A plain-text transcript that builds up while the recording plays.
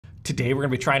Today we're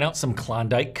gonna be trying out some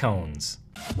Klondike Cones.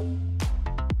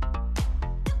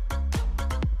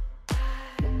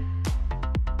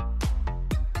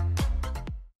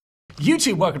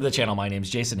 YouTube, welcome to the channel. My name's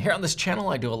Jason. Here on this channel,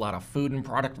 I do a lot of food and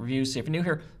product reviews. So if you're new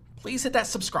here, please hit that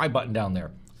subscribe button down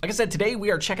there. Like I said, today we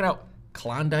are checking out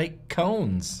Klondike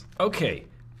Cones. Okay,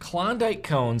 Klondike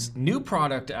Cones, new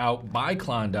product out by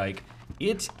Klondike.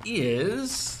 It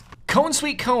is Cone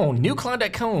Sweet Cone. New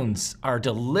Klondike Cones are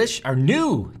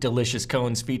new delicious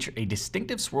cones feature a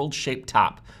distinctive swirled shaped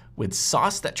top with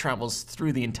sauce that travels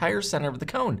through the entire center of the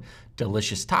cone.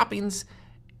 Delicious toppings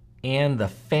and the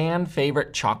fan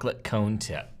favorite chocolate cone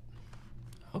tip.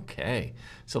 Okay,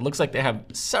 so it looks like they have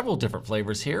several different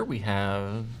flavors here. We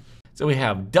have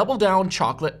Double Down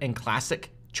Chocolate and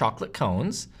Classic Chocolate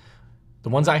Cones. The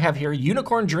ones I have here,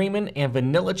 Unicorn Dreamin' and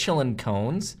Vanilla Chillin'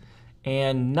 Cones,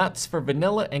 and Nuts for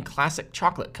Vanilla and Classic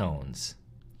Chocolate Cones.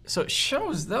 So it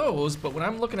shows those, but when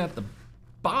I'm looking at the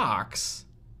box,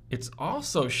 it's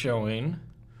also showing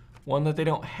one that they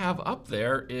don't have up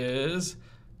there is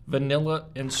Vanilla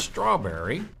and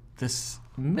Strawberry. This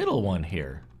middle one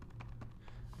here. I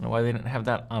don't know why they didn't have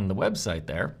that on the website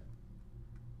there.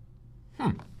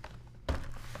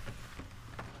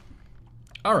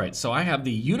 All right, so I have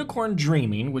the Unicorn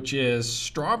Dreaming, which is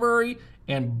strawberry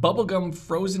and bubblegum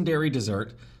frozen dairy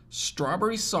dessert,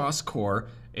 strawberry sauce core,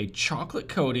 a chocolate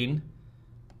coating,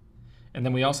 and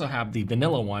then we also have the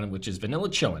vanilla one, which is Vanilla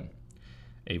Chillin',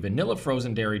 a vanilla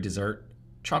frozen dairy dessert,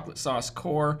 chocolate sauce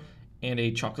core, and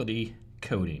a chocolatey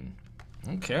coating.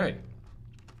 Okay,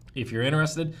 if you're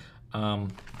interested,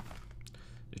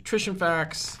 nutrition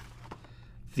facts,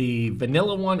 the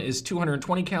vanilla one is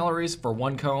 220 calories for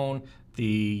one cone. The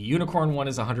unicorn one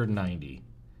is 190.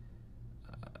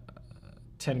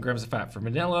 10 grams of fat for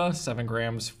vanilla, 7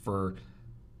 grams for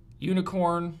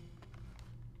unicorn.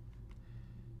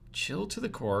 Chill to the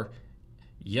core,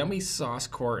 yummy sauce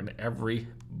core in every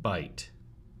bite.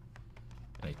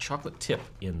 And a chocolate tip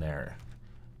in there.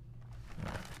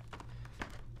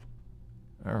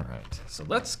 All right, so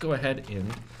let's go ahead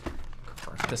and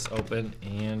crack this open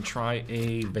and try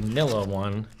a vanilla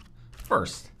one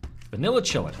first. Vanilla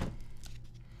Chillin'.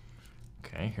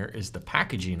 Okay, here is the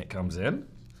packaging it comes in.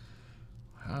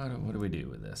 What do we do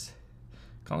with this?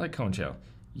 Klondike Cone Shell.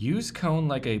 Use cone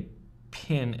like a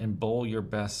pin and bowl your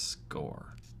best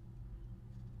score.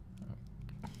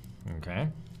 Okay,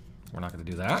 we're not gonna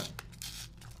do that.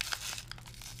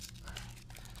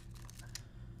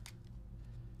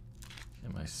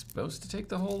 Am I supposed to take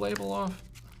the whole label off?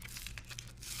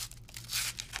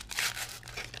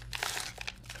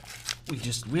 We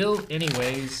just will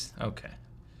anyways. Okay.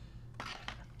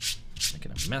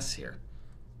 Making a mess here.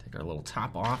 Take our little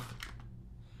top off.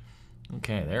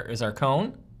 Okay, there is our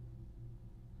cone.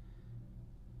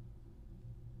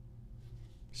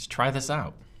 Let's try this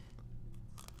out.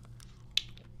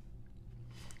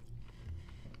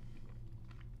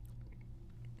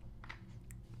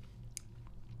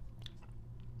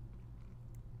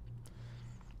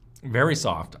 Very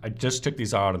soft. I just took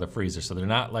these out of the freezer, so they're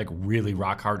not like really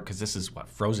rock hard because this is what,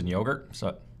 frozen yogurt?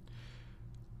 So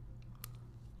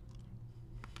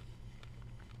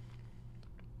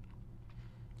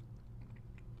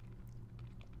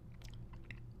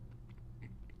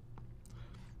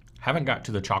haven't got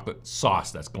to the chocolate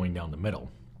sauce that's going down the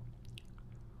middle.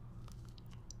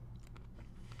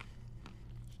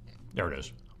 There it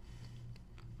is.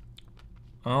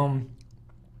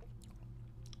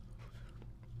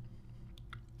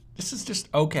 This is just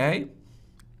okay.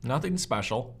 Nothing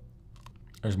special.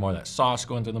 There's more of that sauce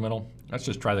going through the middle. Let's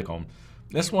just try the cone.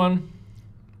 This one,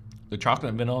 the chocolate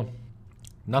and vanilla,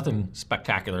 nothing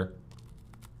spectacular.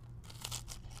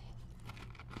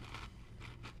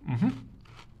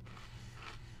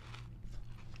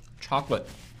 Chocolate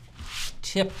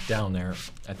tip down there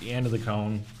at the end of the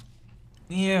cone.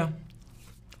 Yeah.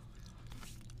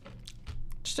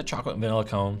 Just a chocolate and vanilla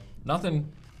cone. Nothing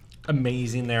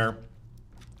amazing there.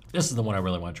 This is the one I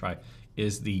really want to try,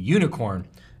 is the unicorn.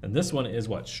 And this one is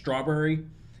what, strawberry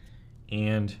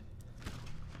and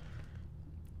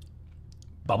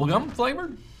bubblegum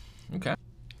flavored? Okay,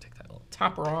 take that little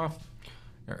topper off.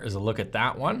 There is a look at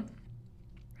that one.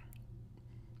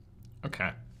 Okay.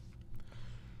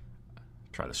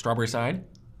 Try the strawberry side.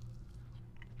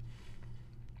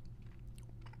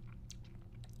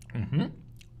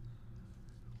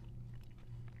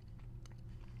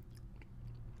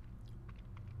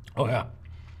 Oh yeah,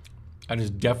 that is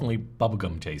definitely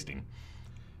bubblegum tasting.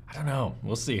 I don't know,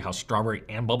 we'll see how strawberry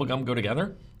and bubblegum go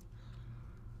together.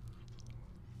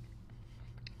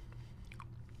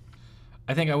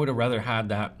 I think I would have rather had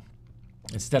that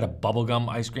instead of bubblegum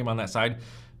ice cream on that side,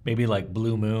 Maybe like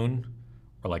Blue Moon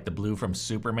or like the blue from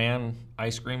Superman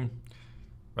ice cream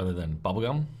rather than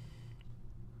bubblegum.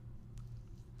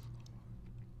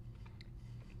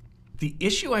 The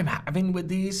issue I'm having with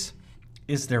these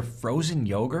is they're frozen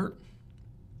yogurt.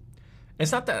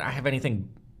 It's not that I have anything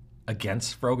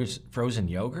against frozen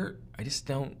yogurt. I just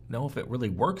don't know if it really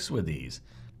works with these.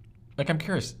 Like, I'm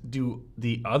curious, do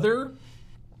the other,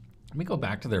 let me go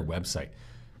back to their website.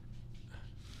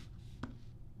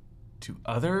 Do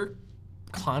other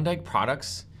Klondike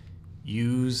products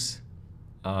use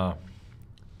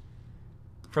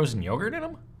frozen yogurt in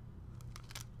them?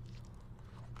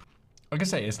 Like I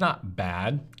say, it's not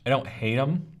bad. I don't hate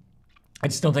them. I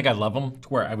just don't think I love them to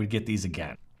where I would get these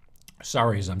again.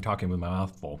 Sorry as I'm talking with my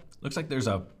mouth full. Looks like there's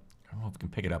a, I don't know if you can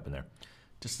pick it up in there,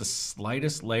 just the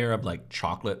slightest layer of like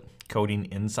chocolate coating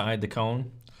inside the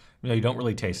cone. You know, you don't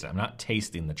really taste it. I'm not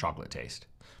tasting the chocolate taste,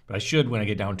 but I should when I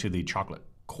get down to the chocolate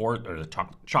core or the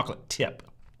chocolate tip.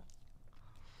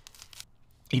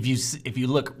 If you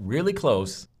look really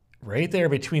close, right there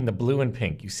between the blue and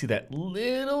pink, you see that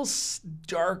little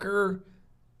darker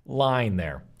line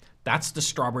there. That's the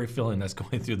strawberry filling that's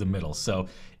going through the middle. So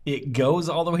it goes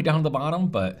all the way down to the bottom,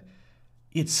 but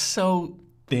it's so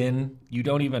thin, you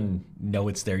don't even know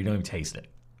it's there. You don't even taste it.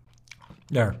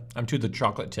 There, I'm to the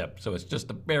chocolate tip. So it's just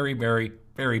the very, very,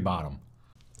 very bottom.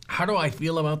 How do I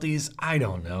feel about these? I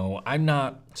don't know. I'm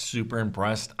not super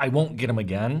impressed. I won't get them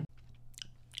again.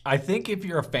 I think if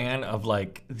you're a fan of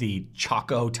like the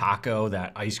Choco Taco,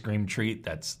 that ice cream treat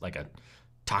that's like a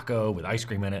taco with ice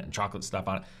cream in it and chocolate stuff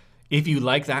on it, if you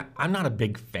like that, I'm not a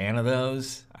big fan of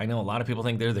those. I know a lot of people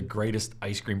think they're the greatest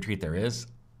ice cream treat there is.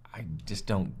 I just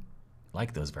don't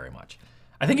like those very much.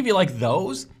 I think if you like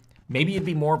those, maybe you'd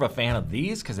be more of a fan of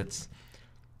these because it's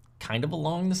kind of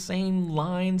along the same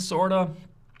line, sorta.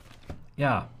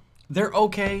 Yeah, they're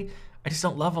okay. I just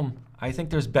don't love them. I think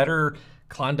there's better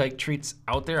Klondike treats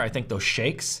out there. I think those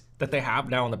shakes that they have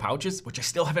now in the pouches, which I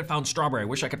still haven't found strawberry. I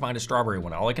wish I could find a strawberry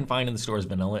one. All I can find in the store is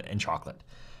vanilla and chocolate.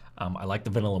 I like the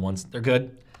vanilla ones. They're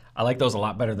good. I like those a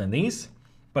lot better than these.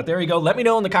 But there you go. Let me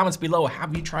know in the comments below.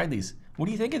 Have you tried these? What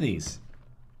do you think of these?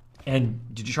 And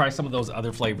did you try some of those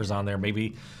other flavors on there?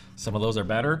 Maybe some of those are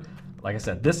better. Like I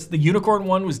said, the unicorn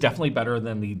one was definitely better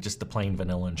than just the plain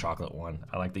vanilla and chocolate one.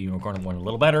 I like the unicorn one a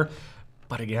little better.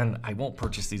 But again, I won't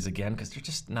purchase these again because they're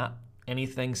just not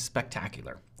anything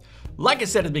spectacular. Like I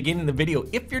said at the beginning of the video,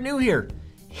 if you're new here,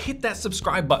 hit that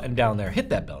subscribe button down there. Hit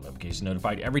that bell notification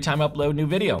notified every time I upload a new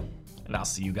video. And I'll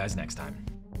see you guys next time.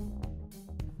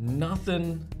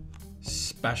 Nothing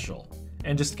special.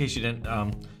 And just in case you didn't,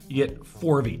 you get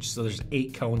 4 of each. So there's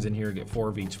 8 cones in here, you get 4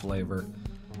 of each flavor.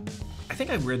 I think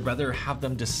I would rather have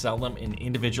them just sell them in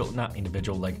not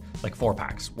individual, like 4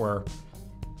 packs, where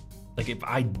like if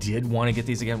I did want to get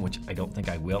these again, which I don't think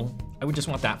I will, I would just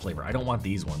want that flavor. I don't want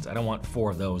these ones. I don't want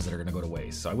 4 of those that are gonna go to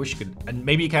waste. So I wish you could, and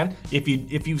maybe you can, if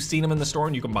you've seen them in the store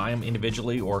and you can buy them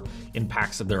individually or in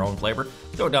packs of their own flavor,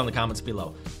 throw it down in the comments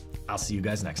below. I'll see you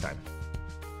guys next time.